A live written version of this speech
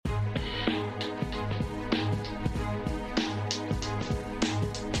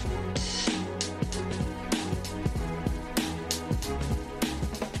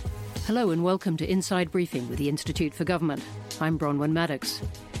Hello and welcome to Inside Briefing with the Institute for Government. I'm Bronwyn Maddox.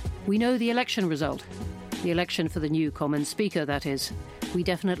 We know the election result. The election for the new Commons Speaker, that is. We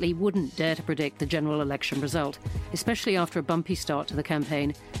definitely wouldn't dare to predict the general election result, especially after a bumpy start to the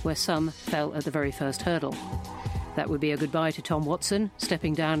campaign where some fell at the very first hurdle. That would be a goodbye to Tom Watson,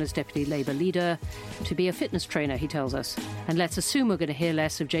 stepping down as Deputy Labour leader, to be a fitness trainer, he tells us. And let's assume we're going to hear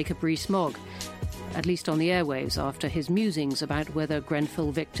less of Jacob Rees-Mogg, at least on the airwaves, after his musings about whether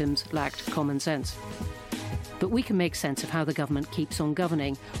Grenfell victims lacked common sense. But we can make sense of how the government keeps on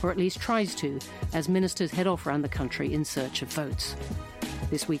governing, or at least tries to, as ministers head off around the country in search of votes.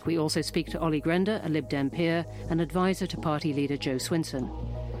 This week we also speak to Ollie Grender, a Lib Dem peer and advisor to party leader Jo Swinson.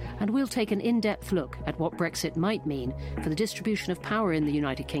 And we'll take an in-depth look at what Brexit might mean for the distribution of power in the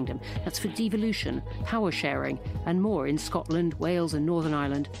United Kingdom. That's for devolution, power sharing, and more in Scotland, Wales and Northern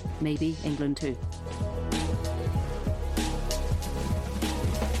Ireland, maybe England too.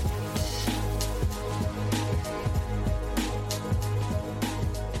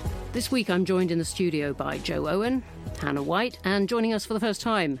 This week I'm joined in the studio by Joe Owen, Hannah White, and joining us for the first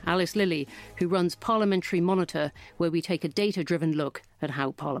time, Alice Lilly, who runs Parliamentary Monitor, where we take a data-driven look at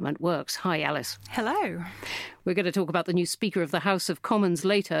how Parliament works. Hi, Alice. Hello. We're going to talk about the new Speaker of the House of Commons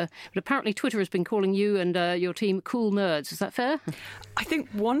later, but apparently Twitter has been calling you and your team cool nerds. Is that fair? I think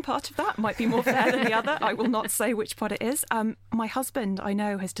one part of that might be more fair than the other. I will not say which part it is. My husband, I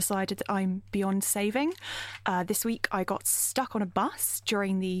know, has decided that I'm beyond saving. This week I got stuck on a bus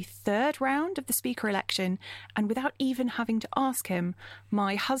during the third round of the Speaker election, and without even having to ask him,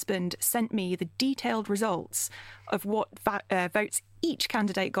 my husband sent me the detailed results of what votes each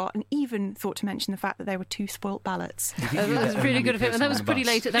candidate got, and even thought to mention the fact that there were 2 spoilt ballots. That was really good of him, and that was pretty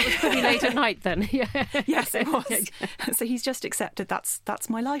late. That was pretty late at night then. Yeah. Yes, it was. So he's just accepted that's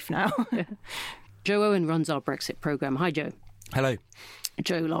my life now. Yeah. Joe Owen runs our Brexit programme. Hi, Joe. Hello.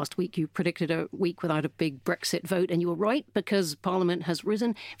 Joe, last week you predicted a week without a big Brexit vote, and you were right, because Parliament has risen.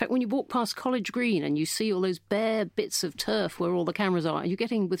 In fact, when you walk past College Green and you see all those bare bits of turf where all the cameras are you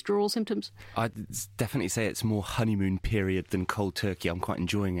getting withdrawal symptoms? I'd definitely say it's more honeymoon period than cold turkey. I'm quite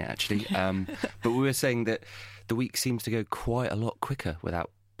enjoying it, actually. But we were saying that the week seems to go quite a lot quicker without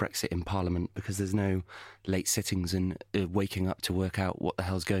Brexit in Parliament, because there's no late sittings and waking up to work out what the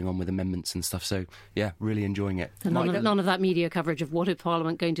hell's going on with amendments and stuff. So, yeah, really enjoying it. And none of that media coverage of what is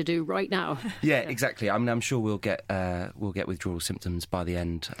Parliament going to do right now. Yeah, exactly. I mean, I'm sure we'll get withdrawal symptoms by the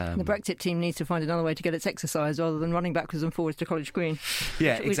end. The Brexit team needs to find another way to get its exercise rather than running backwards and forwards to College Green.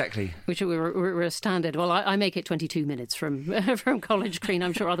 Yeah, exactly. Which we're a standard. Well, I make it 22 minutes from College Green.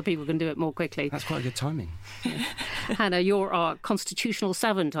 I'm sure other people can do it more quickly. That's quite a good timing. Hannah, you're our constitutional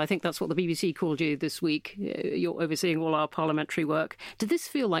savant. I think that's what the BBC called you this week. You're overseeing all our parliamentary work. Did this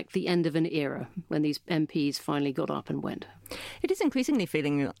feel like the end of an era when these MPs finally got up and went? It is increasingly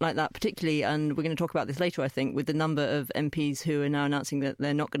feeling like that, particularly, and we're going to talk about this later, I think, with the number of MPs who are now announcing that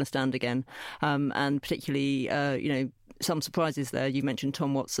they're not going to stand again, and particularly, some surprises there. You mentioned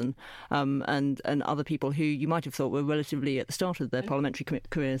Tom Watson and other people who you might have thought were relatively at the start of their parliamentary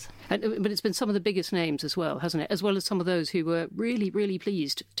careers. But it's been some of the biggest names as well, hasn't it? As well as some of those who were really, really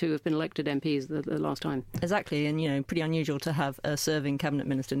pleased to have been elected MPs the last time. Exactly, and, pretty unusual to have a serving Cabinet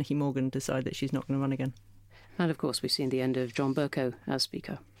Minister, Nicky Morgan, decide that she's not going to run again. And, of course, we've seen the end of John Bercow as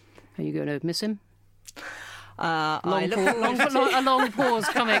Speaker. Are you going to miss him? A long pause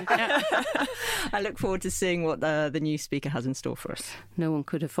coming. Yeah. I look forward to seeing what the new Speaker has in store for us. No one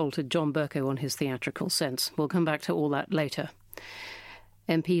could have faulted John Bercow on his theatrical sense. We'll come back to all that later.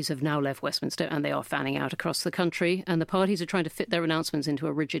 MPs have now left Westminster and they are fanning out across the country, and the parties are trying to fit their announcements into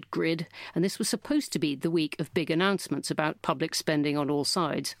a rigid grid. And this was supposed to be the week of big announcements about public spending on all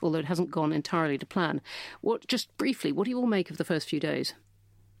sides, although it hasn't gone entirely to plan. Just briefly, what do you all make of the first few days?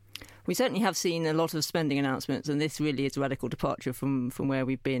 We certainly have seen a lot of spending announcements, and this really is a radical departure from where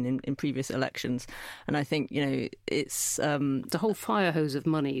we've been in previous elections. And I think, it's... the whole firehose of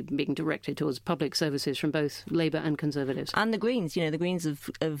money being directed towards public services from both Labour and Conservatives. And the Greens. The Greens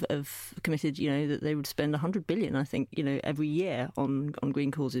have committed, that they would spend $100 billion, I think, every year on green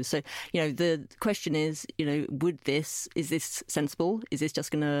causes. So, the question is, is this sensible? Is this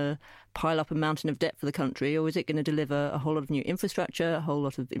just going to pile up a mountain of debt for the country, or is it going to deliver a whole lot of new infrastructure, a whole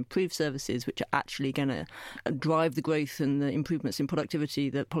lot of improved services which are actually going to drive the growth and the improvements in productivity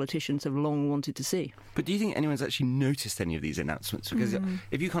that politicians have long wanted to see? But do you think anyone's actually noticed any of these announcements? Because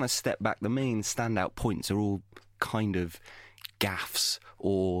if you kind of step back, the main standout points are all kind of gaffes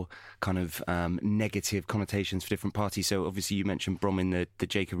or kind of negative connotations for different parties. So obviously you mentioned Bronwyn, the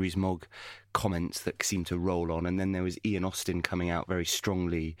Jacob Rees-Mogg comments that seemed to roll on, and then there was Ian Austin coming out very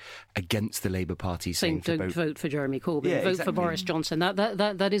strongly against the Labour Party, saying don't vote for Jeremy Corbyn, vote for Boris Johnson.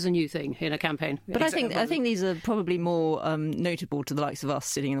 That is a new thing in a campaign. But I think these are probably more notable to the likes of us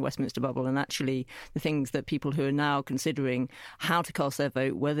sitting in the Westminster bubble, and actually the things that people who are now considering how to cast their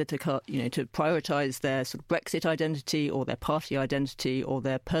vote, whether to prioritise their sort of Brexit identity or their party identity or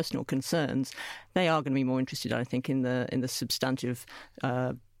their personal concerns, they are going to be more interested, I think, in the substantive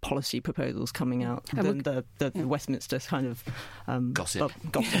policy proposals coming out than the Westminster kind of gossip.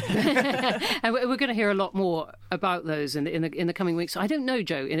 And we're going to hear a lot more about those in the coming weeks. I don't know,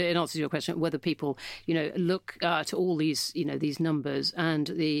 Joe, in answer to your question, whether people look to all these numbers, and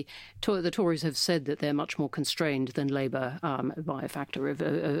the Tories have said that they're much more constrained than Labour by a factor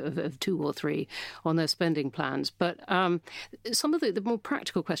of 2 or 3 on their spending plans. But some of the more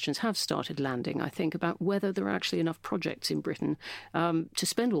practical questions have started landing, I think, about whether there are actually enough projects in Britain to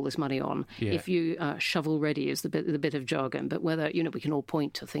spend all this money on. If you shovel ready is the bit of jargon, but whether we can all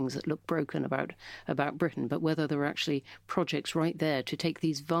point to things that look broken about Britain, but whether there are actually projects right there to take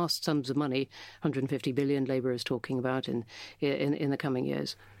these vast sums of money, 150 billion Labour is talking about in the coming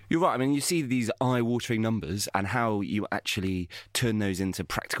years. You're right. I mean, you see these eye-watering numbers, and how you actually turn those into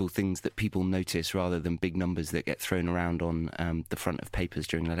practical things that people notice rather than big numbers that get thrown around on the front of papers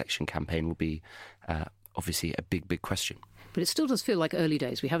during an election campaign will be obviously a big question. But it still does feel like early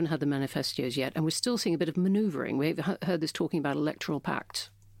days. We haven't had the manifestos yet, and we're still seeing a bit of manoeuvring. We've heard this talking about electoral pact.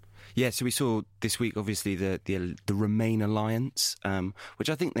 Yeah, so we saw this week, obviously, the Remain Alliance, which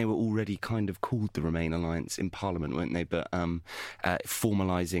I think they were already kind of called the Remain Alliance in Parliament, weren't they? But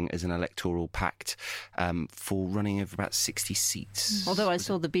formalising as an electoral pact for running over about 60 seats. Although I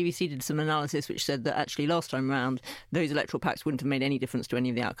saw the BBC did some analysis which said that actually last time round, those electoral pacts wouldn't have made any difference to any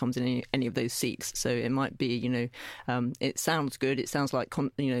of the outcomes in any of those seats. So it might be, it sounds good. It sounds like,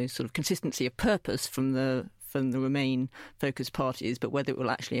 sort of consistency of purpose from the Remain-focused parties, but whether it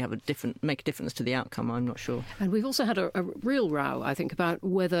will actually make a difference to the outcome, I'm not sure. And we've also had a real row, I think, about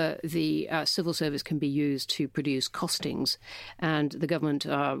whether the civil service can be used to produce costings. And the government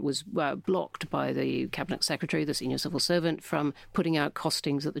was blocked by the Cabinet Secretary, the senior civil servant, from putting out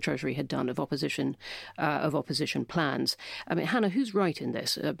costings that the Treasury had done of opposition plans. I mean, Hannah, who's right in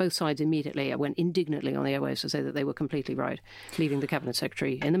this? Both sides immediately went indignantly on the airwaves to say that they were completely right, leaving the Cabinet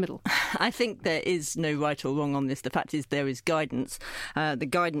Secretary in the middle. I think there is no right or wrong on this. The fact is there is guidance. The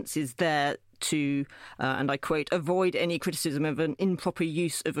guidance is there to, and I quote, avoid any criticism of an improper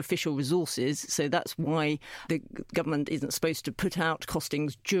use of official resources. So that's why the government isn't supposed to put out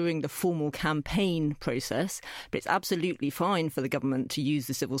costings during the formal campaign process. But it's absolutely fine for the government to use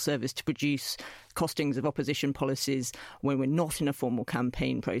the civil service to produce costings of opposition policies when we're not in a formal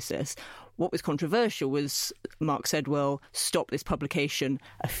campaign process. What was controversial was Mark Sedwell stopped this publication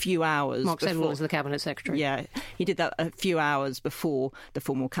a few hours Mark before. Sedwell was the Cabinet Secretary. Yeah, he did that a few hours before the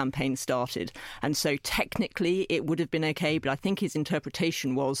formal campaign started. And so technically it would have been okay, but I think his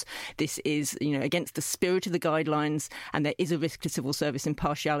interpretation was this is, against the spirit of the guidelines, and there is a risk to civil service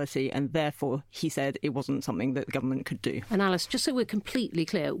impartiality, and therefore he said it wasn't something that the government could do. And Alice, just so we're completely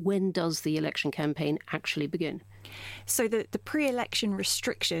clear, when does the election campaign actually begin? So the pre-election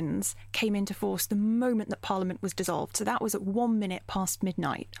restrictions came into force the moment that Parliament was dissolved. So that was at 1 minute past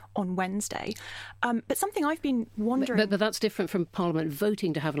midnight on Wednesday. But something I've been wondering... But that's different from Parliament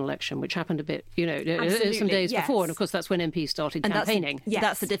voting to have an election, which happened a bit, some days yes. before. And of course, that's when MPs started campaigning.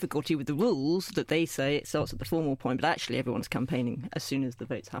 That's the difficulty with the rules, that they say it starts at the formal point, but actually everyone's campaigning as soon as the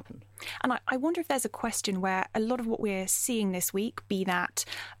votes happen. And I wonder if there's a question where a lot of what we're seeing this week, be that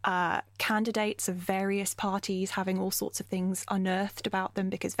candidates of various parties having all sorts of things unearthed about them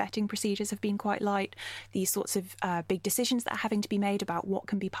because vetting procedures have been quite light, these sorts of big decisions that are having to be made about what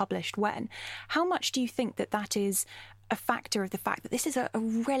can be published when. How much do you think that is a factor of the fact that this is a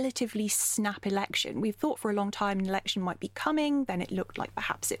relatively snap election? We've thought for a long time an election might be coming, then it looked like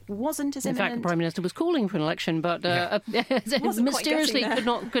perhaps it wasn't as imminent. In fact, the Prime Minister was calling for an election, but mysteriously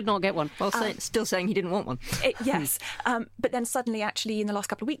could not get one. Well, still saying he didn't want one. Yes, but then suddenly, actually, in the last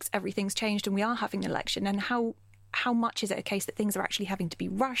couple of weeks, everything's changed and we are having an election. And how much is it a case that things are actually having to be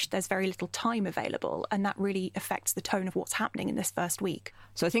rushed? There's very little time available, and that really affects the tone of what's happening in this first week.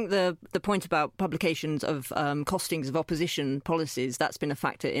 So I think the point about publications of costings of opposition policies, that's been a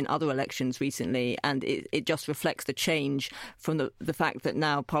factor in other elections recently, and it just reflects the change from the fact that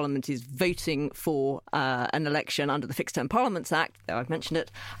now Parliament is voting for an election under the Fixed Term Parliaments Act, though I've mentioned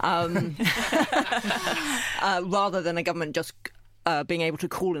it, rather than a government just being able to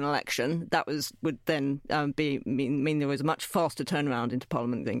call an election, that would then mean there was a much faster turnaround into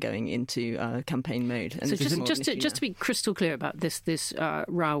Parliament than going into campaign mode. And so just to be crystal clear about this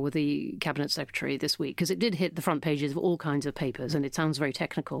row with the Cabinet Secretary this week, because it did hit the front pages of all kinds of papers, and it sounds very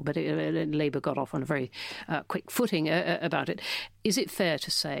technical, but Labour got off on a very quick footing about it. Is it fair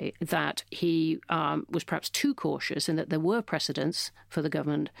to say that he was perhaps too cautious in that there were precedents for the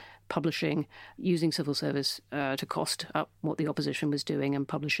government publishing, using civil service to cost up what the opposition was doing and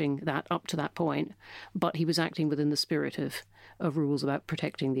publishing that up to that point, but he was acting within the spirit of rules about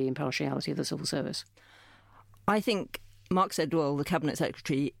protecting the impartiality of the civil service? I think Mark Sedwill, the Cabinet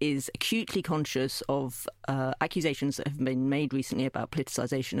Secretary, is acutely conscious of accusations that have been made recently about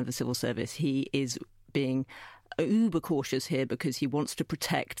politicisation of the civil service. He is being uber cautious here because he wants to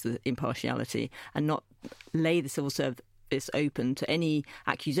protect the impartiality and not lay the civil service open to any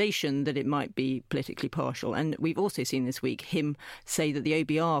accusation that it might be politically partial. And we've also seen this week him say that the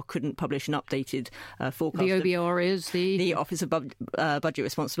OBR couldn't publish an updated forecast. The OBR is the Office of Budget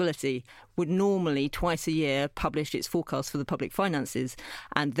Responsibility would normally twice a year publish its forecast for the public finances,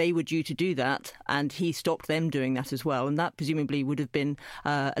 and they were due to do that, and he stopped them doing that as well. And that presumably would have been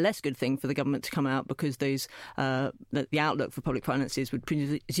a less good thing for the government to come out, because the outlook for public finances would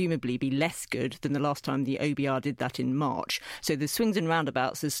presumably be less good than the last time the OBR did that in March. So there's swings and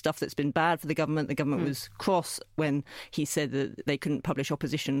roundabouts. There's stuff that's been bad for the government. The government was cross when he said that they couldn't publish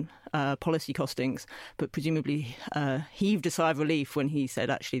opposition policy costings, but presumably heaved a sigh of relief when he said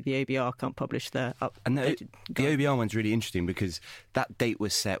actually the OBR can't publish their updated. And the OBR one's really interesting because that date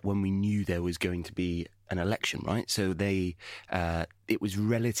was set when we knew there was going to be an election, right? So it was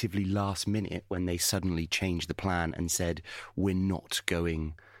relatively last minute when they suddenly changed the plan and said, we're not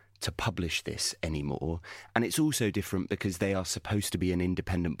going to publish this anymore. And it's also different because they are supposed to be an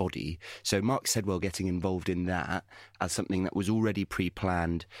independent body. So Mark Sedwill getting involved in that as something that was already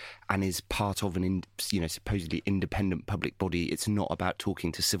pre-planned and is part of an supposedly independent public body. It's not about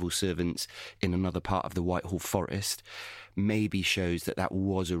talking to civil servants in another part of the Whitehall forest. Maybe shows that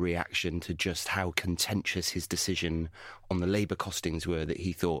was a reaction to just how contentious his decision on the Labour costings were, that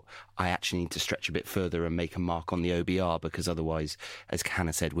he thought, I actually need to stretch a bit further and make a mark on the OBR, because otherwise, as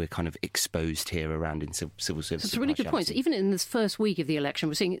Hannah said, we're kind of exposed here around in civil service. It's a really good point. So even in this first week of the election,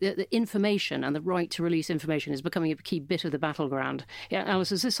 we're seeing that the information and the right to release information is becoming a key bit of the battleground. Yeah,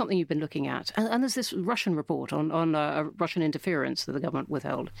 Alice, is this something you've been looking at? And there's this Russian report on Russian interference that the government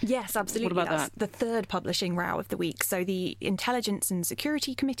withheld. Yes, absolutely. What about That's that? The third publishing row of the week. So the Intelligence and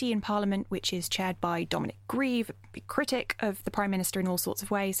Security Committee in Parliament, which is chaired by Dominic Grieve, a big critic of the Prime Minister in all sorts of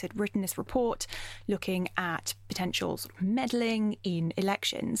ways, had written this report looking at potential sort of meddling in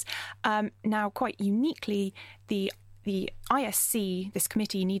elections. Now, quite uniquely, the ISC, this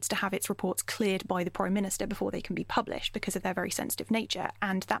committee, needs to have its reports cleared by the Prime Minister before they can be published because of their very sensitive nature,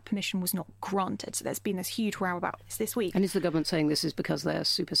 and that permission was not granted. So there's been this huge row about this week. And is the government saying this is because they're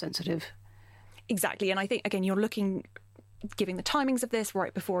super sensitive? Exactly. And I think, again, you're looking, giving the timings of this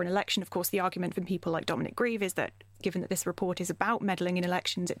right before an election. Of course, the argument from people like Dominic Grieve is that given that this report is about meddling in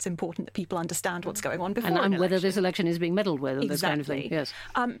elections, it's important that people understand what's going on before an election. And whether this election is being meddled with, exactly. This kind of thing. Yes.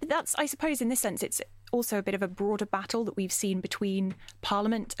 That's, I suppose, in this sense, it's also a bit of a broader battle that we've seen between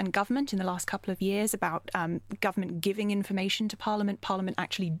Parliament and government in the last couple of years about government giving information to Parliament, Parliament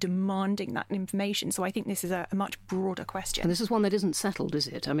actually demanding that information. So I think this is a much broader question. And this is one that isn't settled, is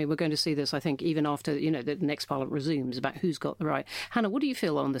it? I mean, we're going to see this, I think, even after the next Parliament resumes, about who's got the right. Hannah, what do you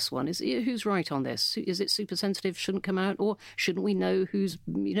feel on this one? Who's right on this? Is it super sensitive, shouldn't come out, or shouldn't we know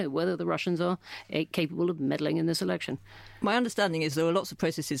whether the Russians are capable of meddling in this election? My understanding is there are lots of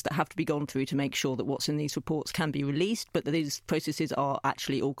processes that have to be gone through to make sure that what's in these reports can be released, but that these processes are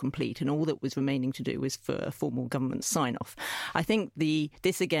actually all complete, and all that was remaining to do was for a formal government sign-off. I think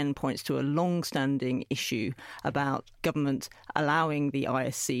this again points to a long-standing issue about government allowing the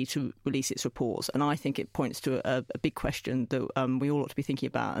ISC to release its reports, and I think it points to a big question that we all ought to be thinking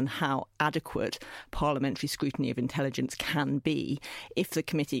about, and how adequate parliamentary scrutiny of intelligence can be if the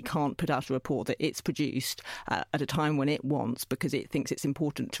committee can't put out a report that it's produced at a time when it wants because it thinks it's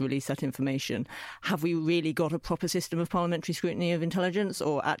important to release that information. Have we really got a proper system of parliamentary scrutiny of intelligence,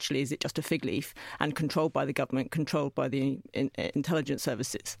 or actually is it just a fig leaf and controlled by the government, controlled by the intelligence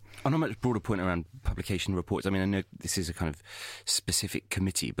services? On a much broader point around publication reports, I mean, I know this is a kind of specific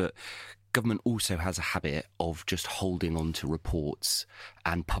committee, but government also has a habit of just holding on to reports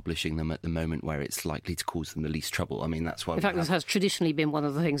and publishing them at the moment where it's likely to cause them the least trouble. I mean, that's why. In fact, this has traditionally been one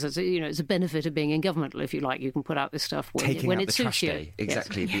of the things that's, it's a benefit of being in government, if you like. You can put out this stuff when it suits you.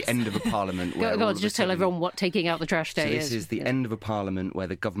 Exactly. Yes. The end of a parliament. Where go on, just tell everyone what taking out the trash day is. This is the end of a parliament where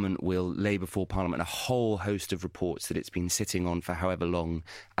the government will lay before parliament a whole host of reports that it's been sitting on for however long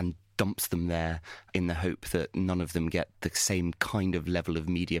and dumps them there in the hope that none of them get the same kind of level of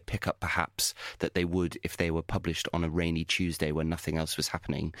media pickup, perhaps, that they would if they were published on a rainy Tuesday when nothing else was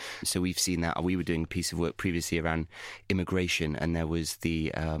happening. So we've seen that. We were doing a piece of work previously around immigration, and there was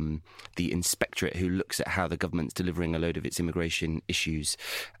the inspectorate who looks at how the government's delivering a load of its immigration issues,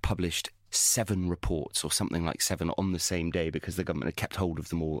 published 7 reports or something like 7 on the same day because the government had kept hold of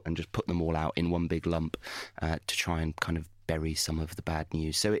them all and just put them all out in one big lump to try and kind of bury some of the bad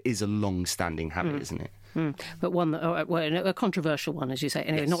news. So it is a long-standing habit, isn't it? But one that, a controversial one, as you say,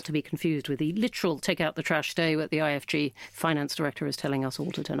 anyway, not to be confused with the literal take out the trash day that the IFG finance director is telling us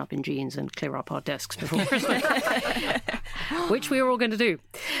all to turn up in jeans and clear up our desks before Christmas, which we are all going to do.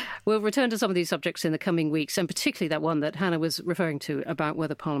 We'll return to some of these subjects in the coming weeks, and particularly that one that Hannah was referring to about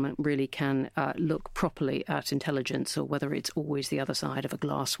whether Parliament really can look properly at intelligence, or whether it's always the other side of a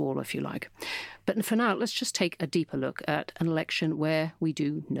glass wall, if you like. But for now, let's just take a deeper look at an election where we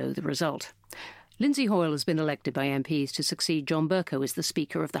do know the result. Lindsay Hoyle has been elected by MPs to succeed John Bercow as the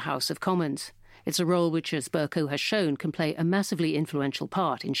Speaker of the House of Commons. It's a role which, as Bercow has shown, can play a massively influential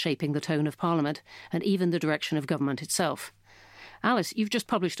part in shaping the tone of Parliament and even the direction of government itself. Alice, you've just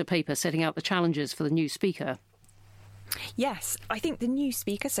published a paper setting out the challenges for the new Speaker. Yes, I think the new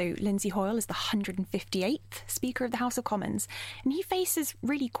Speaker, so Lindsay Hoyle, is the 158th Speaker of the House of Commons, and he faces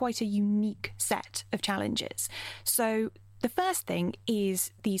really quite a unique set of challenges. So the first thing is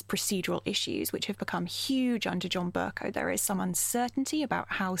these procedural issues, which have become huge under John Bercow. There is some uncertainty about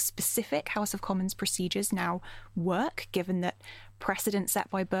how specific House of Commons procedures now work, given that precedent set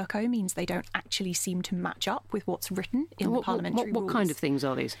by Bercow means they don't actually seem to match up with what's written in the parliamentary rules. What kind of things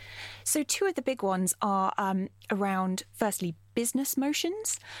are these? So 2 of the big ones are around, firstly, business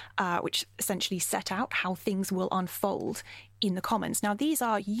motions, which essentially set out how things will unfold in the Commons. Now, these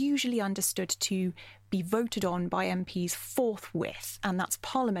are usually understood to be voted on by MPs forthwith, and that's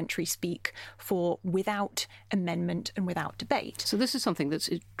parliamentary speak for without amendment and without debate. So this is something that's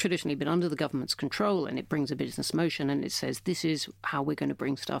traditionally been under the government's control, and it brings a business motion and it says this is how we're going to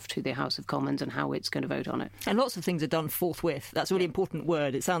bring stuff to the House of Commons and how it's going to vote on it. And lots of things are done forthwith. That's a really important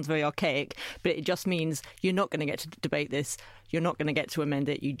word. It sounds very archaic, but it just means you're not going to get to debate this, you're not going to get to amend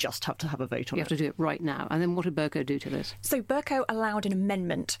it, you just have to have a vote on it. You have to do it right now. And then what did Bercow do to this? So Bercow allowed an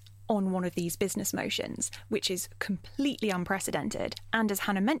amendment on one of these business motions, which is completely unprecedented. And as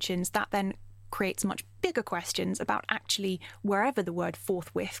Hannah mentions, that then creates much bigger questions about actually wherever the word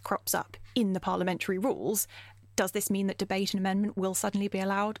forthwith crops up in the parliamentary rules. Does this mean that debate and amendment will suddenly be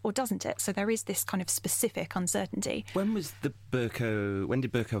allowed, or doesn't it? So there is this kind of specific uncertainty. When did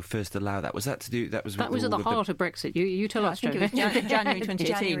Bercow first allow that? Was that to do? That was at the heart of Brexit. You tell us, I think it was January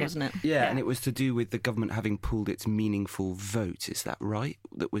 2018, wasn't it? Yeah, and it was to do with the government having pulled its meaningful vote. Is that right?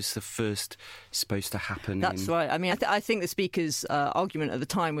 That was the first supposed to happen. That's right. I mean, I think the Speaker's argument at the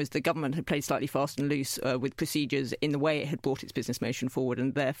time was the government had played slightly fast and loose with procedures in the way it had brought its business motion forward,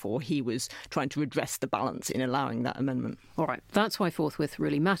 and therefore he was trying to redress the balance in allowing that amendment. All right, that's why forthwith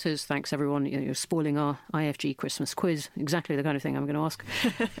really matters. Thanks, everyone. You're spoiling our IFG Christmas quiz. Exactly the kind of thing I'm going to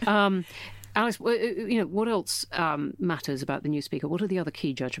ask. Alice, what else matters about the new Speaker? What are the other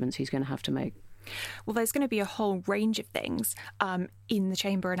key judgments he's going to have to make? Well, there's going to be a whole range of things in the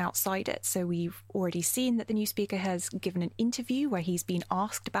chamber and outside it. So we've already seen that the new Speaker has given an interview where he's been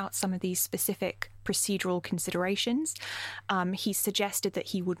asked about some of these specific procedural considerations. He suggested that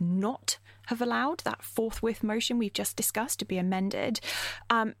he would not have allowed that forthwith motion we've just discussed to be amended.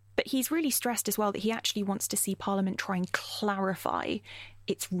 But he's really stressed as well that he actually wants to see Parliament try and clarify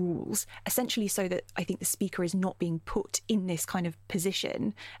its rules, essentially so that I think the Speaker is not being put in this kind of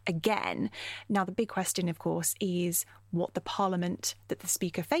position again. Now, the big question, of course, is what the Parliament that the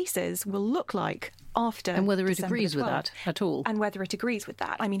Speaker faces will look like after and whether December it agrees with that at all. And whether it agrees with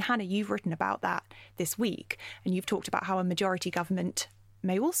that. I mean, Hannah, you've written about that this week, and you've talked about how a majority government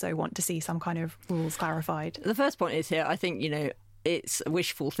may also want to see some kind of rules clarified. The first point is here, I think, it's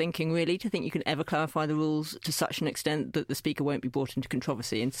wishful thinking, really, to think you can ever clarify the rules to such an extent that the Speaker won't be brought into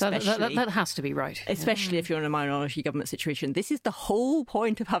controversy. And that has to be right. Especially if you're in a minority government situation. This is the whole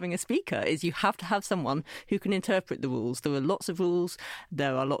point of having a Speaker, is you have to have someone who can interpret the rules. There are lots of rules,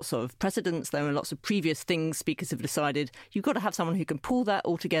 there are lots of precedents, there are lots of previous things Speakers have decided. You've got to have someone who can pull that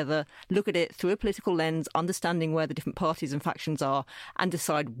all together, look at it through a political lens, understanding where the different parties and factions are, and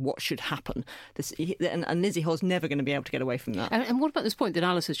decide what should happen. And Lindsay Hoyle's never going to be able to get away from that. And what about this point that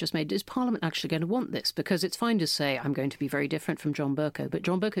Alice has just made? Is Parliament actually going to want this? Because it's fine to say, I'm going to be very different from John Bercow, but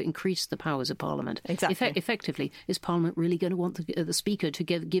John Bercow increased the powers of Parliament. Exactly. Effectively, is Parliament really going to want the Speaker to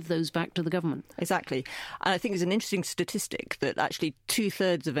give those back to the government? Exactly. And I think there's an interesting statistic that actually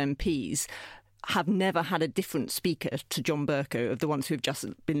 2/3 of MPs have never had a different Speaker to John Bercow of the ones who have just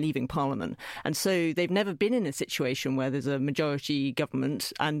been leaving Parliament. And so they've never been in a situation where there's a majority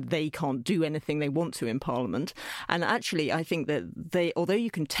government and they can't do anything they want to in Parliament. And actually, I think that although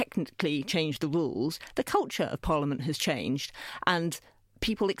you can technically change the rules, the culture of Parliament has changed. And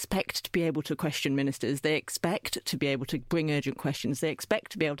people expect to be able to question ministers. They expect to be able to bring urgent questions. They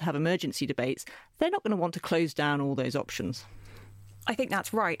expect to be able to have emergency debates. They're not going to want to close down all those options. I think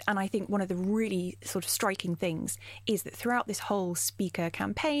that's right. And I think one of the really sort of striking things is that throughout this whole Speaker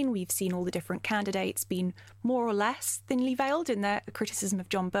campaign, we've seen all the different candidates being more or less thinly veiled in their criticism of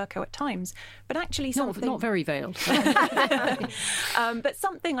John Bercow at times. But actually not very veiled. But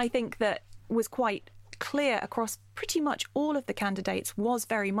something I think that was quite clear across pretty much all of the candidates was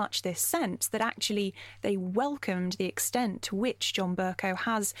very much this sense that actually they welcomed the extent to which John Bercow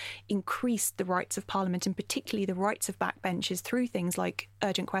has increased the rights of Parliament, and particularly the rights of backbenchers, through things like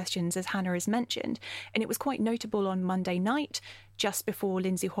urgent questions, as Hannah has mentioned. And it was quite notable on Monday night, just before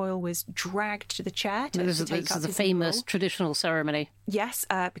Lindsay Hoyle was dragged to the chair to take up his This is the famous role. Traditional ceremony. Yes,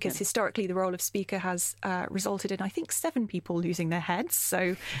 because historically the role of Speaker has resulted in, I think, 7 people losing their heads.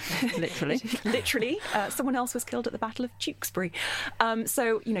 So literally, someone else was killed at the Battle of Tewkesbury.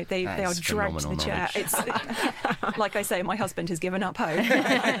 So, you know, they are dragged to the chair. It's like I say, my husband has given up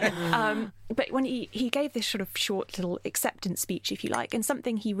hope. But when he gave this sort of short little acceptance speech, if you like, and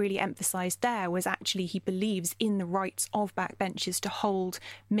something he really emphasised there was actually he believes in the rights of backbenchers to hold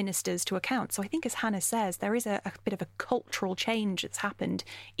ministers to account. So I think, as Hannah says, there is a bit of a cultural change that's happened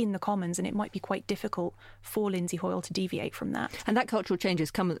in the Commons, and it might be quite difficult for Lindsay Hoyle to deviate from that. And that cultural change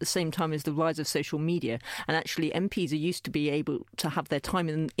has come at the same time as the rise of social media. And actually, MPs are used to be able to have their time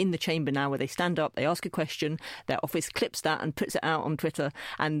in the chamber now, where they stand up, they ask a question, their office clips that and puts it out on Twitter,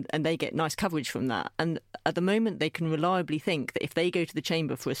 and they get nice coverage from that. And at the moment, they can reliably think that if they go to the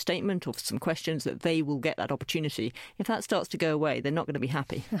chamber for a statement or for some questions, that they will get that opportunity. If that starts to go away, they're not going to be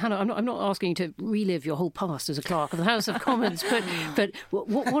happy. Hannah, I'm not asking you to relive your whole past as a clerk of the House of Commons, but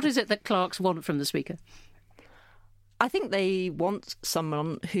what is it that clerks want from the Speaker? I think they want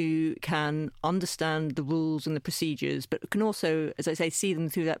someone who can understand the rules and the procedures, but can also, as I say, see them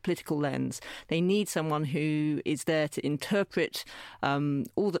through that political lens. They need someone who is there to interpret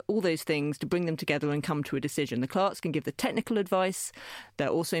all those things, to bring them together and come to a decision. The clerks can give the technical advice. There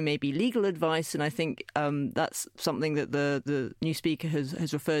also may be legal advice, and I think that's something that the new Speaker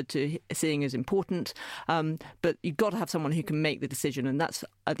has referred to seeing as important. But you've got to have someone who can make the decision, and that's,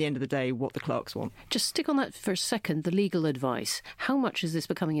 at the end of the day, what the clerks want. Just stick on that for a second. The legal advice. How much is this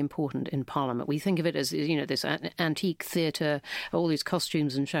becoming important in Parliament? We think of it as, you know, this antique theatre, all these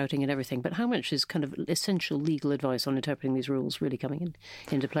costumes and shouting and everything, but how much is kind of essential legal advice on interpreting these rules really coming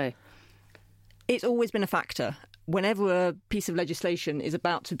into play? It's always been a factor. Whenever a piece of legislation is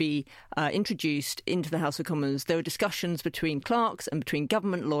about to be introduced into the House of Commons, there are discussions between clerks and between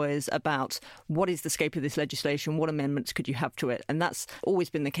government lawyers about what is the scope of this legislation, what amendments could you have to it, and that's always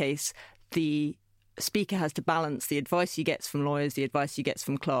been the case. The Speaker has to balance the advice he gets from lawyers, the advice he gets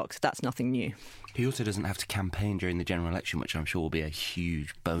from clerks. That's nothing new. He also doesn't have to campaign during the general election, which I'm sure will be a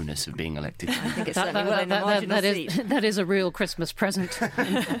huge bonus of being elected. I think it's certainly well in the marginal seat. That is a real Christmas present.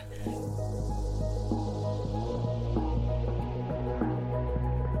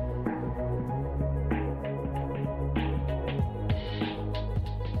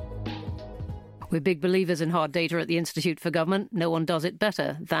 We're big believers in hard data at the Institute for Government. No one does it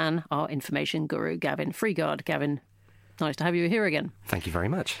better than our information guru, Gavin Freegard. Gavin, nice to have you here again. Thank you very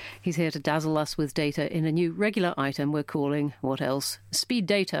much. He's here to dazzle us with data in a new regular item we're calling, what else? Speed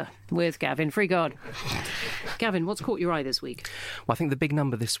Data with Gavin Freegard. Gavin, what's caught your eye this week? Well, I think the big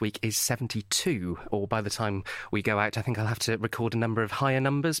number this week is 72, or by the time we go out, I think I'll have to record a number of higher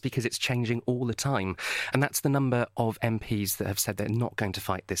numbers because it's changing all the time. And that's the number of MPs that have said they're not going to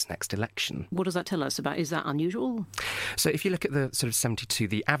fight this next election. What does that tell us about? Is that unusual? So if you look at the sort of 72,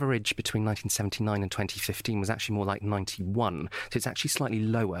 the average between 1979 and 2015 was actually more like 91. 21. So it's actually slightly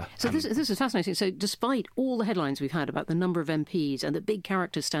lower. So this is fascinating. So despite all the headlines we've had about the number of MPs and the big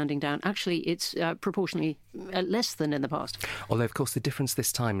characters standing down, actually it's proportionally less than in the past. Although, of course, the difference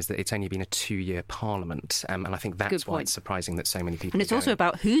this time is that it's only been a 2-year parliament, and I think that's why it's surprising that so many people And it's also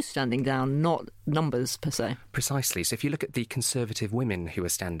about who's standing down, not numbers per se. Precisely. So if you look at the Conservative women who are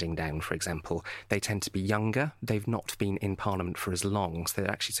standing down, for example, they tend to be younger. They've not been in Parliament for as long, so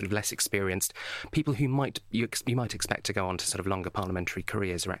they're actually sort of less experienced. People who you might expect to go on to sort of longer parliamentary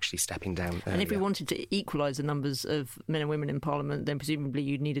careers are actually stepping down earlier. And if we wanted to equalise the numbers of men and women in Parliament, then presumably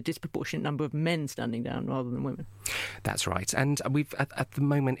you'd need a disproportionate number of men standing down rather than women. That's right. And we've at the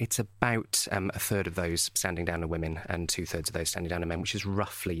moment it's about a third of those standing down are women and 2/3 of those standing down are men, which is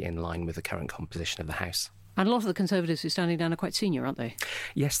roughly in line with the current composition of the House. And a lot of the Conservatives who are standing down are quite senior, aren't they?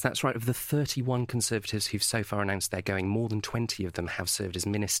 Yes, that's right. Of the 31 Conservatives who've so far announced they're going, more than 20 of them have served as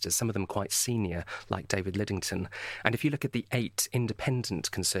ministers, some of them quite senior, like David Lidington. And if you look at the 8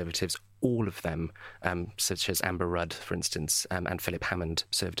 independent Conservatives, all of them, such as Amber Rudd, for instance, and Philip Hammond,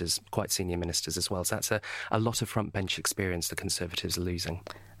 served as quite senior ministers as well. So that's a lot of front bench experience the Conservatives are losing.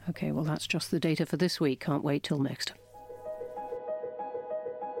 OK, well, that's just the data for this week. Can't wait till next.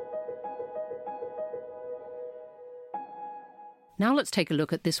 Now let's take a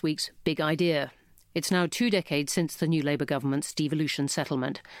look at this week's big idea. It's now 2 decades since the new Labour government's devolution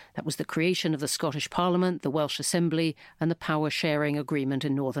settlement. That was the creation of the Scottish Parliament, the Welsh Assembly and the power-sharing agreement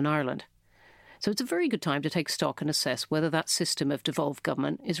in Northern Ireland. So it's a very good time to take stock and assess whether that system of devolved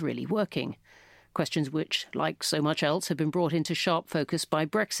government is really working. Questions which, like so much else, have been brought into sharp focus by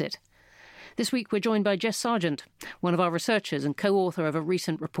Brexit. This week we're joined by Jess Sargent, one of our researchers and co-author of a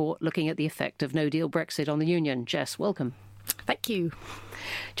recent report looking at the effect of no-deal Brexit on the Union. Jess, welcome. Thank you.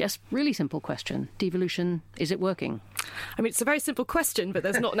 Jess, really simple question. Devolution, is it working? I mean, it's a very simple question, but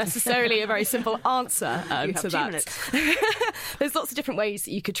there's not necessarily a very simple answer to that. There's lots of different ways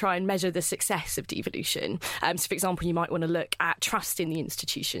that you could try and measure the success of devolution. So, for example, you might want to look at trust in the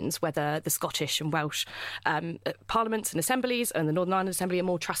institutions, whether the Scottish and Welsh parliaments and assemblies and the Northern Ireland Assembly are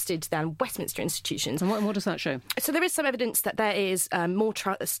more trusted than Westminster institutions. And what does that show? So there is some evidence that there is more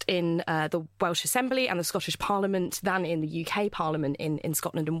trust in the Welsh Assembly and the Scottish Parliament than in the UK Parliament in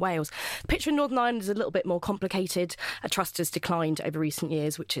Scotland and Wales. The picture in Northern Ireland is a little bit more complicated. Trust has declined over recent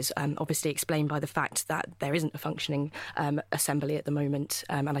years, which is obviously explained by the fact that there isn't a functioning assembly at the moment,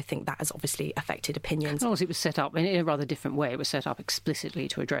 and I think that has obviously affected opinions. It was set up in a rather different way. It was set up explicitly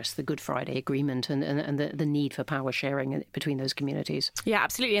to address the Good Friday Agreement and the need for power sharing between those communities. Yeah,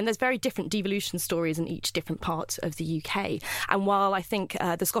 absolutely. And there's very different devolution stories in each different part of the UK. And while I think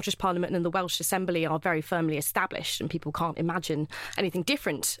the Scottish Parliament and the Welsh Assembly are very firmly established and people can't imagine anything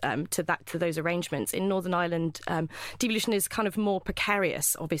different to those arrangements, in Northern Ireland, devolution is kind of more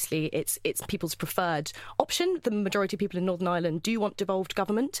precarious. Obviously, it's people's preferred option. The majority of people in Northern Ireland do want devolved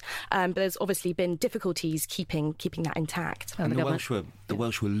government, but there's obviously been difficulties keeping that intact. And the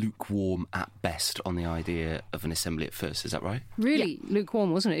Welsh were lukewarm at best on the idea of an assembly at first, is that right? Really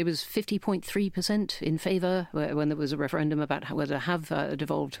lukewarm, wasn't it? It was 50.3% in favour when there was a referendum about whether to have a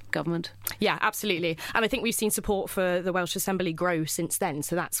devolved government. Yeah, absolutely. And I think we've seen support for the Welsh Assembly grow since then.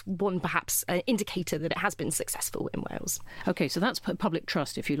 So that's one perhaps indicator that it has been successful in Wales. OK, so that's public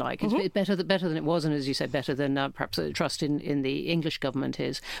trust, if you like. It's better than it was, and as you said, better than perhaps trust in the English government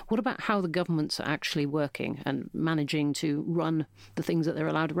is. What about how the governments are actually working and managing to run the things that they're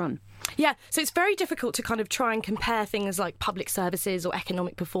allowed to run? Yeah, so it's very difficult to kind of try and compare things like public services or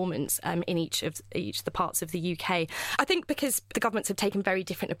economic performance in each of the parts of the UK. I think because the governments have taken very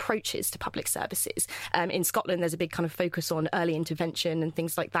different approaches to public services. In Scotland, there's a big kind of focus on early intervention and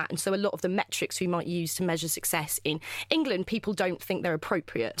things like that. And so a lot of the metrics we might use to measure success in England, people don't think they're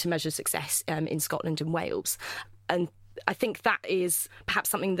appropriate to measure success in Scotland and Wales. And I think that is perhaps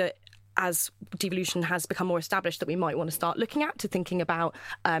something that, as devolution has become more established, that we might want to start looking at, to thinking about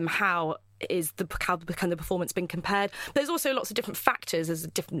how the performance been compared. There's also lots of different factors. There's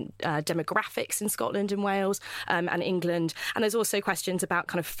different demographics in Scotland and Wales and England. And there's also questions about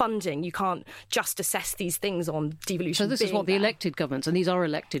kind of funding. You can't just assess these things on devolution. So this is what the elected governments, and these are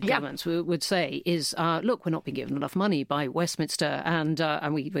elected governments, would say is, look, we're not being given enough money by Westminster, and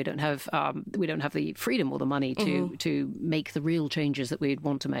we don't have the freedom or the money to make the real changes that we'd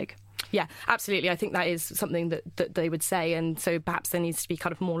want to make. Yeah, absolutely. I think that is something that they would say, and so perhaps there needs to be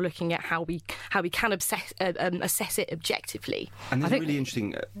kind of more looking at how we can assess it objectively. And it's really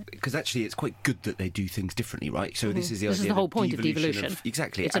interesting because actually it's quite good that they do things differently, right? So this is the idea. This is the whole point of devolution.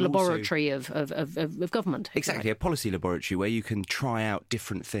 Exactly, it's a laboratory of government. Exactly, a policy laboratory where you can try out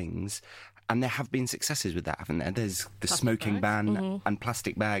different things And there have been successes with that, haven't there? There's the Plastic smoking bags. ban and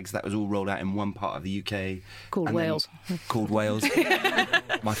plastic bags. That was all rolled out in one part of the UK. Called Wales. Called Wales.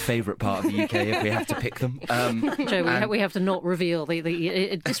 My favourite part of the UK, if we have to pick them. Joe, we have to not reveal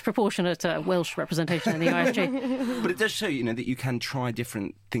the disproportionate Welsh representation in the ISG. But it does show, that you can try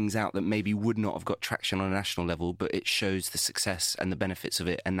different things out that maybe would not have got traction on a national level, but it shows the success and the benefits of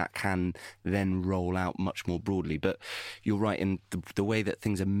it, and that can then roll out much more broadly. But you're right, in the way that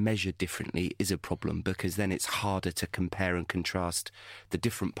things are measured differently is a problem, because then it's harder to compare and contrast the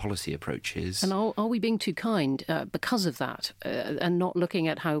different policy approaches. And are we being too kind because of that, and not looking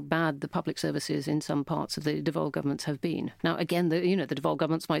at how bad the public services in some parts of the devolved governments have been? Now, again, the devolved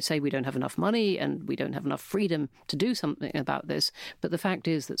governments might say we don't have enough money and we don't have enough freedom to do something about this, but the fact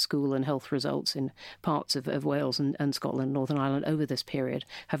is that school and health results in parts of Wales and Scotland, Northern Ireland over this period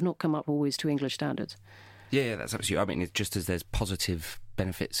have not come up always to English standards. Yeah, that's absolutely. I mean, it's just as there's positive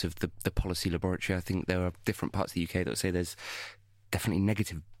benefits of the policy laboratory, I think there are different parts of the UK that would say there's definitely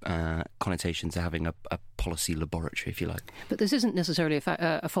negative connotations to having a policy laboratory, if you like. But this isn't necessarily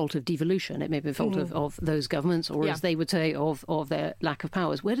a fault of devolution. It may be a fault of those governments, or as they would say, of their lack of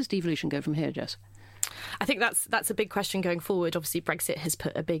powers. Where does devolution go from here, Jess? I think that's a big question going forward. Obviously, Brexit has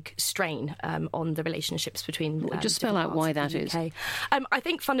put a big strain on the relationships between. Just spell out why that is. I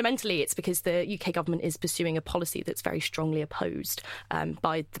think fundamentally it's because the UK government is pursuing a policy that's very strongly opposed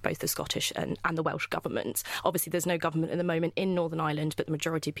by both the Scottish and the Welsh governments. Obviously, there's no government at the moment in Northern Ireland, but the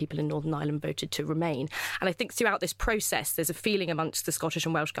majority of people in Northern Ireland voted to remain. And I think throughout this process, there's a feeling amongst the Scottish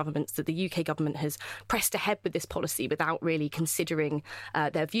and Welsh governments that the UK government has pressed ahead with this policy without really considering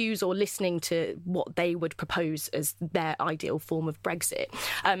their views or listening to what they would propose as their ideal form of Brexit.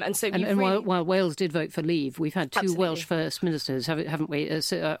 While Wales did vote for leave, we've had two Absolutely. Welsh First Ministers, haven't we, on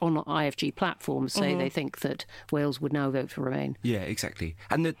IFG platforms say they think that Wales would now vote for Remain. Yeah, exactly.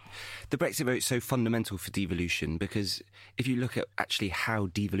 And the Brexit vote is so fundamental for devolution, because if you look at actually how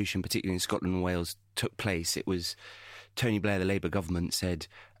devolution, particularly in Scotland and Wales, took place, it was Tony Blair, the Labour government, said,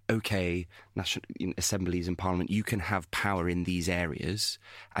 OK, national assemblies and parliament, you can have power in these areas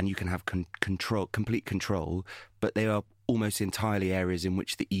and you can have complete control, but they are almost entirely areas in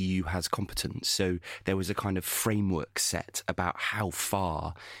which the EU has competence. So there was a kind of framework set about how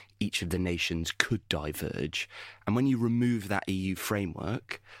far each of the nations could diverge. And when you remove that EU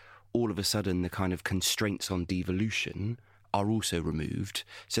framework, all of a sudden the kind of constraints on devolution are also removed.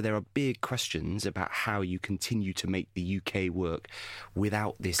 So there are big questions about how you continue to make the UK work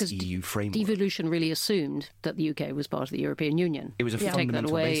without this EU framework. Devolution really assumed that the UK was part of the European Union. It was a Take that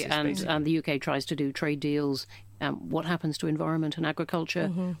fundamental away, basis, and the UK tries to do trade deals. What happens to environment and agriculture,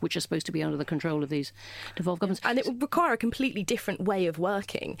 which are supposed to be under the control of these devolved governments? And it would require a completely different way of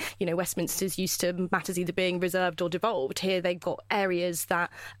working. Westminster's used to matters either being reserved or devolved. Here they've got areas that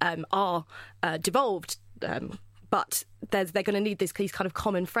are devolved, but they're going to need these kind of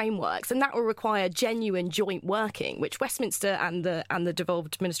common frameworks, and that will require genuine joint working, which Westminster and the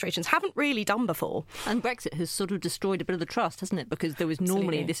devolved administrations haven't really done before. And Brexit has sort of destroyed a bit of the trust, hasn't it? Because there was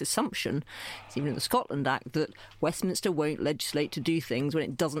normally this assumption, it's even in the Scotland Act, that Westminster won't legislate to do things when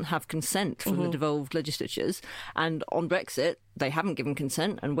it doesn't have consent from the devolved legislatures. And on Brexit, they haven't given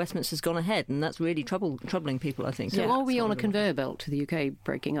consent, and Westminster's gone ahead, and that's really troubling people, I think. So are we on a conveyor belt to the UK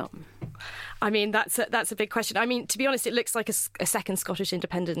breaking up? I mean, that's a big question. I mean, to be honest, it looks like a second Scottish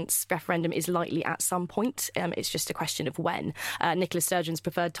independence referendum is likely at some point. It's just a question of when. Nicola Sturgeon's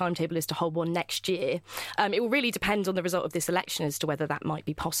preferred timetable is to hold one next year. It will really depend on the result of this election as to whether that might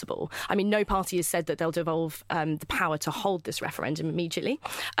be possible. I mean, no party has said that they'll devolve the power to hold this referendum immediately.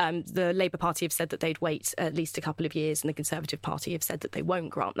 The Labour Party have said that they'd wait at least a couple of years, and the Conservative Party have said that they won't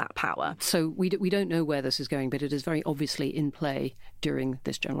grant that power. So we don't know where this is going, but it is very obviously in play during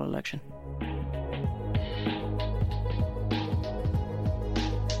this general election.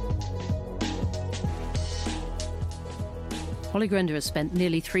 Holly Grender has spent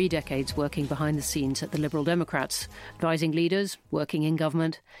nearly 3 decades working behind the scenes at the Liberal Democrats, advising leaders, working in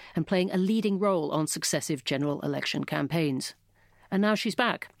government, and playing a leading role on successive general election campaigns. And now she's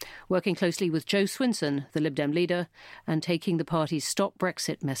back, working closely with Joe Swinson, the Lib Dem leader, and taking the party's Stop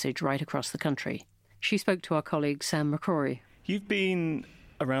Brexit message right across the country. She spoke to our colleague Sam McCrory. You've been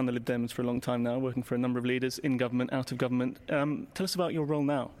around the Lib Dems for a long time now, working for a number of leaders in government, out of government. Tell us about your role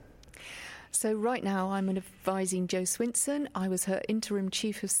now. So right now I'm advising Jo Swinson. I was her interim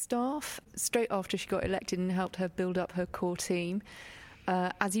chief of staff straight after she got elected and helped her build up her core team.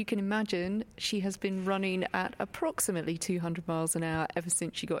 As you can imagine, she has been running at approximately 200 miles an hour ever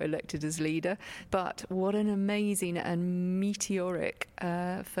since she got elected as leader. But what an amazing and meteoric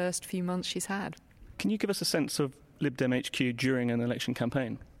first few months she's had. Can you give us a sense of Lib Dem HQ during an election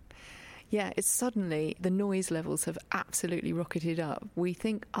campaign? Yeah, it's suddenly the noise levels have absolutely rocketed up. I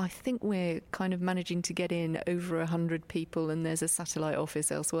think we're kind of managing to get in over 100 people, and there's a satellite office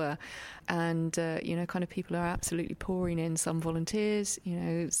elsewhere. And, kind of people are absolutely pouring in, some volunteers,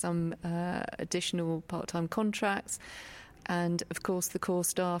 some additional part-time contracts, and, of course, the core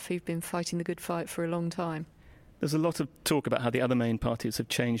staff who've been fighting the good fight for a long time. There's a lot of talk about how the other main parties have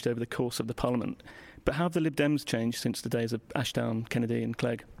changed over the course of the Parliament. But how have the Lib Dems changed since the days of Ashdown, Kennedy and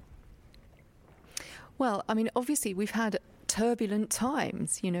Clegg? Well, I mean, obviously we've had turbulent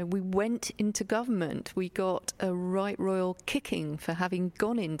times. We went into government. We got a right royal kicking for having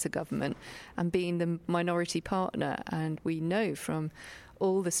gone into government and being the minority partner. And we know from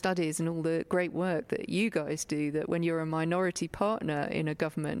all the studies and all the great work that you guys do that when you're a minority partner in a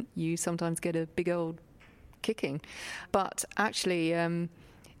government, you sometimes get a big old kicking. But actually,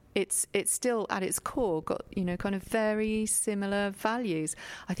 it's still at its core got kind of very similar values.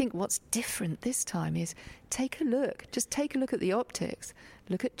 I think what's different this time is take a look at the optics.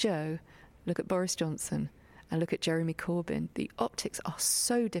 Look at Joe, look at Boris Johnson, and look at Jeremy Corbyn. The optics are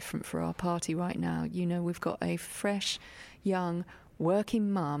so different for our party right now. We've got a fresh, young,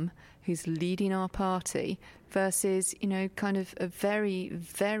 working mum who's leading our party versus kind of a very,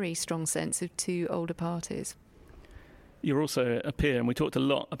 very strong sense of two older parties. You're also a peer, and we talked a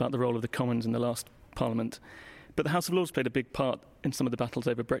lot about the role of the Commons in the last Parliament. But the House of Lords played a big part in some of the battles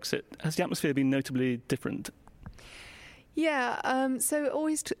over Brexit. Has the atmosphere been notably different? Yeah, so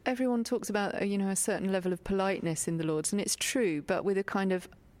always everyone talks about a certain level of politeness in the Lords, and it's true, but with a kind of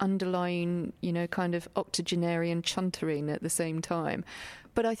underlying, kind of octogenarian chuntering at the same time.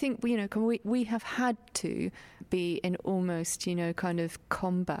 But I think, we have had to be in almost, kind of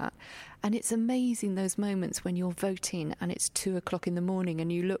combat. And it's amazing those moments when you're voting and it's 2:00 in the morning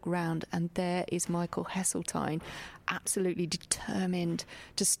and you look round and there is Michael Heseltine absolutely determined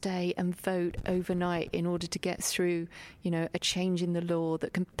to stay and vote overnight in order to get through, a change in the law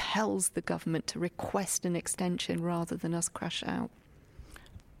that compels the government to request an extension rather than us crash out.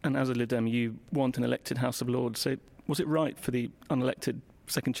 And as a Lib Dem, you want an elected House of Lords. So was it right for the unelected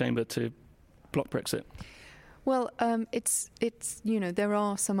second chamber to block Brexit? Well, it's there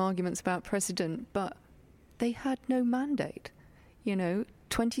are some arguments about precedent, but they had no mandate.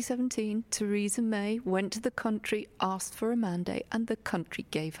 2017, Theresa May went to the country, asked for a mandate, and the country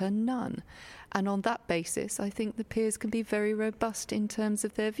gave her none. And on that basis, I think the peers can be very robust in terms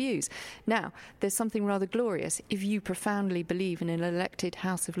of their views. Now, there's something rather glorious. If you profoundly believe in an elected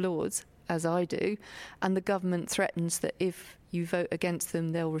House of Lords, as I do, and the government threatens that if you vote against them,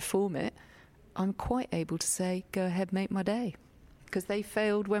 they'll reform it, I'm quite able to say, go ahead, make my day. Because they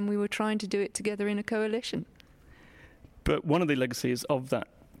failed when we were trying to do it together in a coalition. But one of the legacies of that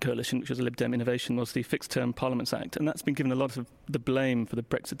coalition, which was a Lib Dem innovation, was the Fixed Term Parliaments Act, and that's been given a lot of the blame for the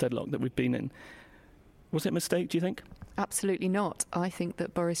Brexit deadlock that we've been in. Was it a mistake, do you think? Absolutely not. I think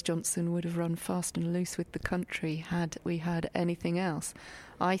that Boris Johnson would have run fast and loose with the country had we had anything else.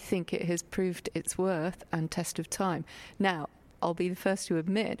 I think it has proved its worth and test of time. Now, I'll be the first to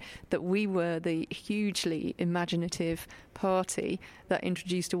admit that we were the hugely imaginative party that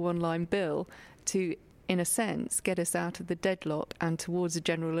introduced a one-line bill to, in a sense, get us out of the deadlock and towards a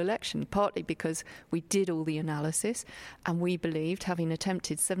general election, partly because we did all the analysis and we believed, having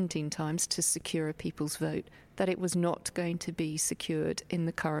attempted 17 times to secure a people's vote, that it was not going to be secured in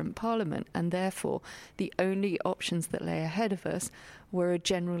the current Parliament, and therefore the only options that lay ahead of us were a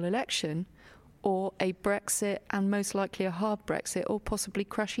general election or a Brexit, and most likely a hard Brexit, or possibly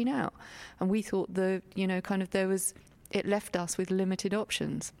crashing out. And we thought it left us with limited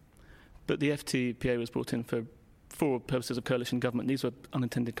options. But the FTPA was brought in for purposes of coalition government. These were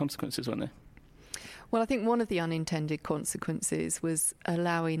unintended consequences, weren't they? Well, I think one of the unintended consequences was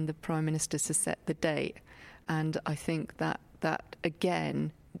allowing the Prime Minister to set the date. And I think that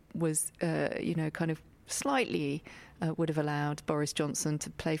again was, kind of slightly would have allowed Boris Johnson to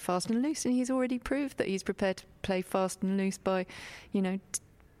play fast and loose. And he's already proved that he's prepared to play fast and loose by,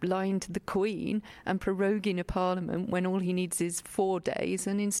 lying to the Queen and proroguing a Parliament when all he needs is 4 days,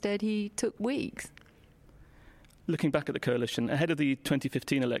 and instead he took weeks. Looking back at the coalition, ahead of the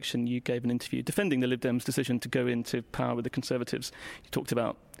 2015 election, you gave an interview defending the Lib Dems' decision to go into power with the Conservatives. You talked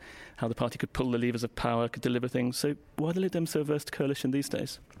about how the party could pull the levers of power, could deliver things. So why are the Lib Dems so averse to coalition these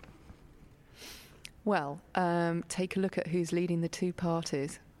days? Well, take a look at who's leading the two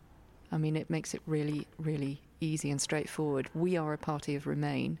parties. I mean, it makes it really, really easy and straightforward. We are a party of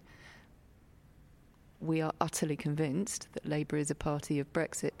Remain. We are utterly convinced that Labour is a party of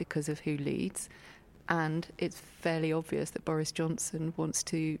Brexit because of who leads. And it's fairly obvious that Boris Johnson wants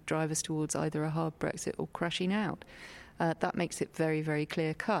to drive us towards either a hard Brexit or crashing out. That makes it very, very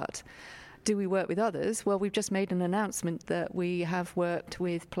clear cut. Do we work with others? Well, we've just made an announcement that we have worked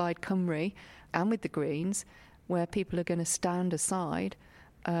with Plaid Cymru and with the Greens, where people are going to stand aside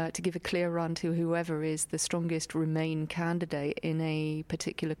to give a clear run to whoever is the strongest Remain candidate in a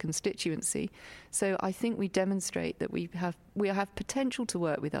particular constituency. So I think we demonstrate that we have potential to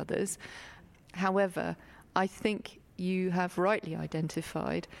work with others. However, I think you have rightly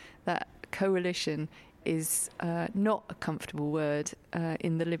identified that coalition is not a comfortable word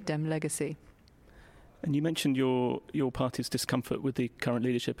in the Lib Dem legacy. And you mentioned your party's discomfort with the current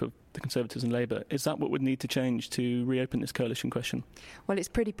leadership of the Conservatives and Labour. Is that what would need to change to reopen this coalition question? Well, it's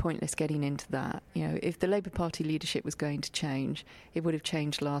pretty pointless getting into that. If the Labour Party leadership was going to change, it would have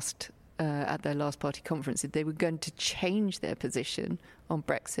changed at their last party conference. If they were going to change their position on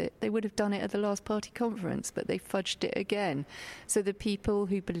Brexit, they would have done it at the last party conference, but they fudged it again. So the people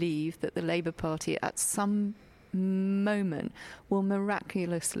who believe that the Labour Party at some moment will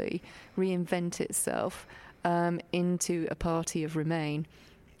miraculously reinvent itself into a party of Remain,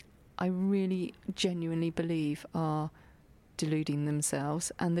 I really genuinely believe are deluding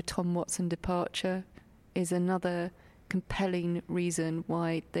themselves. And the Tom Watson departure is another compelling reason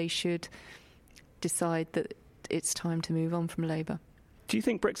why they should decide that it's time to move on from Labour. Do you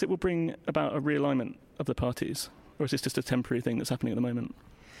think Brexit will bring about a realignment of the parties, or is this just a temporary thing that's happening at the moment?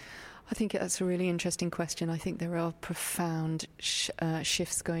 I think that's a really interesting question. I think there are profound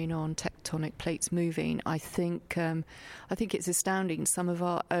shifts going on, tectonic plates moving. I think it's astounding. Some of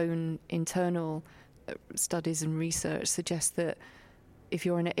our own internal studies and research suggest that if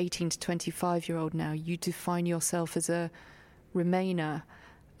you're an 18 to 25-year-old now, you define yourself as a Remainer,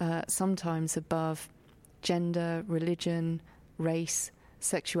 sometimes above gender, religion, race,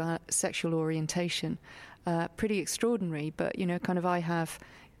 sexual orientation. Pretty extraordinary, but, I have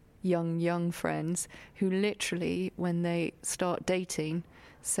young friends who literally, when they start dating,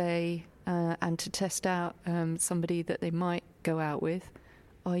 say, and to test out somebody that they might go out with,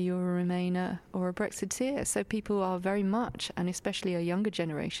 are you a Remainer or a Brexiteer? So people are very much, and especially a younger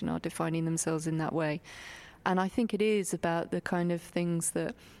generation, are defining themselves in that way. And I think it is about the kind of things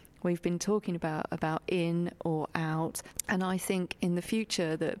that we've been talking about in or out. And I think in the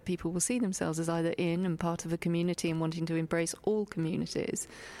future that people will see themselves as either in and part of a community and wanting to embrace all communities,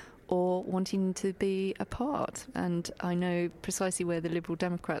 or wanting to be apart. And I know precisely where the Liberal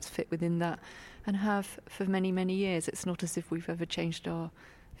Democrats fit within that, and have for many, many years. It's not as if we've ever changed our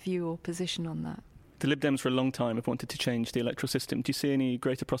view or position on that. The Lib Dems for a long time have wanted to change the electoral system. Do you see any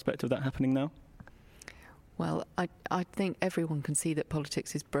greater prospect of that happening now? Well, I think everyone can see that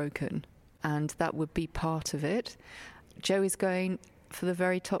politics is broken, and that would be part of it. Joe is going for the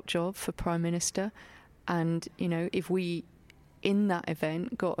very top job for Prime Minister, and, if we in that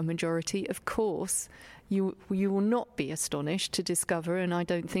event got a majority, of course you will not be astonished to discover, and I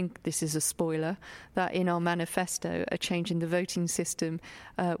don't think this is a spoiler, that in our manifesto a change in the voting system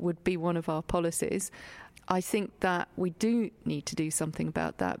would be one of our policies. I think that we do need to do something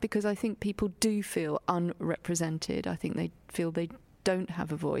about that, because I think people do feel unrepresented. I think they feel they don't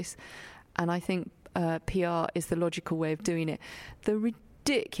have a voice, and I think PR is the logical way of doing it. The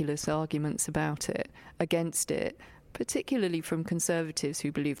ridiculous arguments about it, against it, particularly from Conservatives who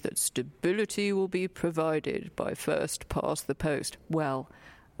believe that stability will be provided by first past the post. Well,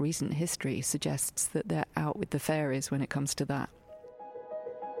 recent history suggests that they're out with the fairies when it comes to that.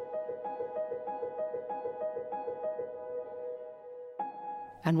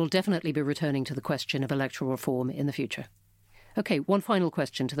 And we'll definitely be returning to the question of electoral reform in the future. OK, one final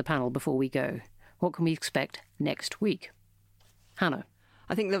question to the panel before we go. What can we expect next week? Hannah?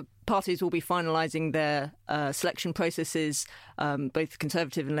 I think the parties will be finalising their selection processes. Both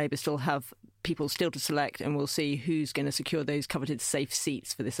Conservative and Labour still have people still to select, and we'll see who's going to secure those coveted safe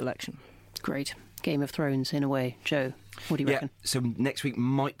seats for this election. Great. Game of Thrones, in a way. Joe, what do you reckon? So next week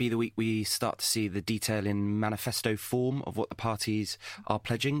might be the week we start to see the detail in manifesto form of what the parties are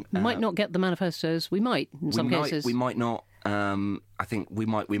pledging. We might not get the manifestos. We might, in some cases. We might not. I think we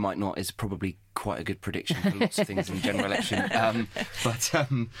might not is probably quite a good prediction for lots of things in the general election.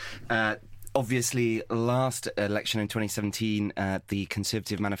 Obviously, last election in 2017, the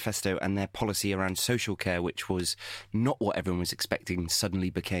Conservative manifesto and their policy around social care, which was not what everyone was expecting,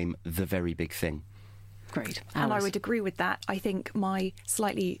 suddenly became the very big thing. Great. And I Alice? would agree with that. I think my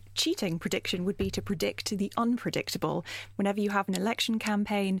slightly cheating prediction would be to predict the unpredictable. Whenever you have an election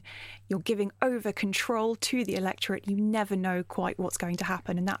campaign, you're giving over control to the electorate. You never know quite what's going to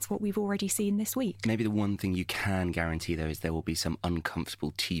happen, and that's what we've already seen this week. Maybe the one thing you can guarantee, though, is there will be some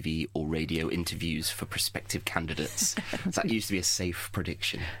uncomfortable TV or radio interviews for prospective candidates. That used to be a safe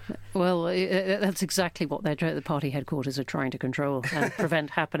prediction. Well, that's exactly what the party headquarters are trying to control and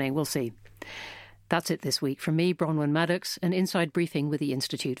prevent happening. We'll see. That's it this week from me, Bronwyn Maddox, an inside briefing with the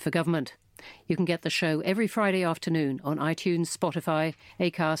Institute for Government. You can get the show every Friday afternoon on iTunes, Spotify,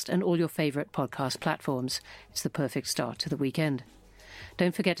 Acast and all your favourite podcast platforms. It's the perfect start to the weekend.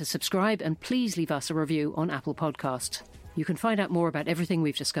 Don't forget to subscribe and please leave us a review on Apple Podcasts. You can find out more about everything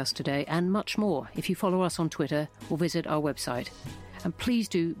we've discussed today and much more if you follow us on Twitter or visit our website. And please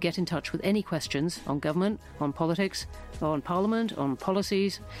do get in touch with any questions on government, on politics, on Parliament, on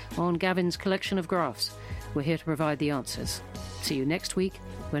policies, on Gavin's collection of graphs. We're here to provide the answers. See you next week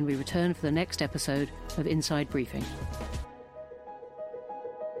when we return for the next episode of Inside Briefing.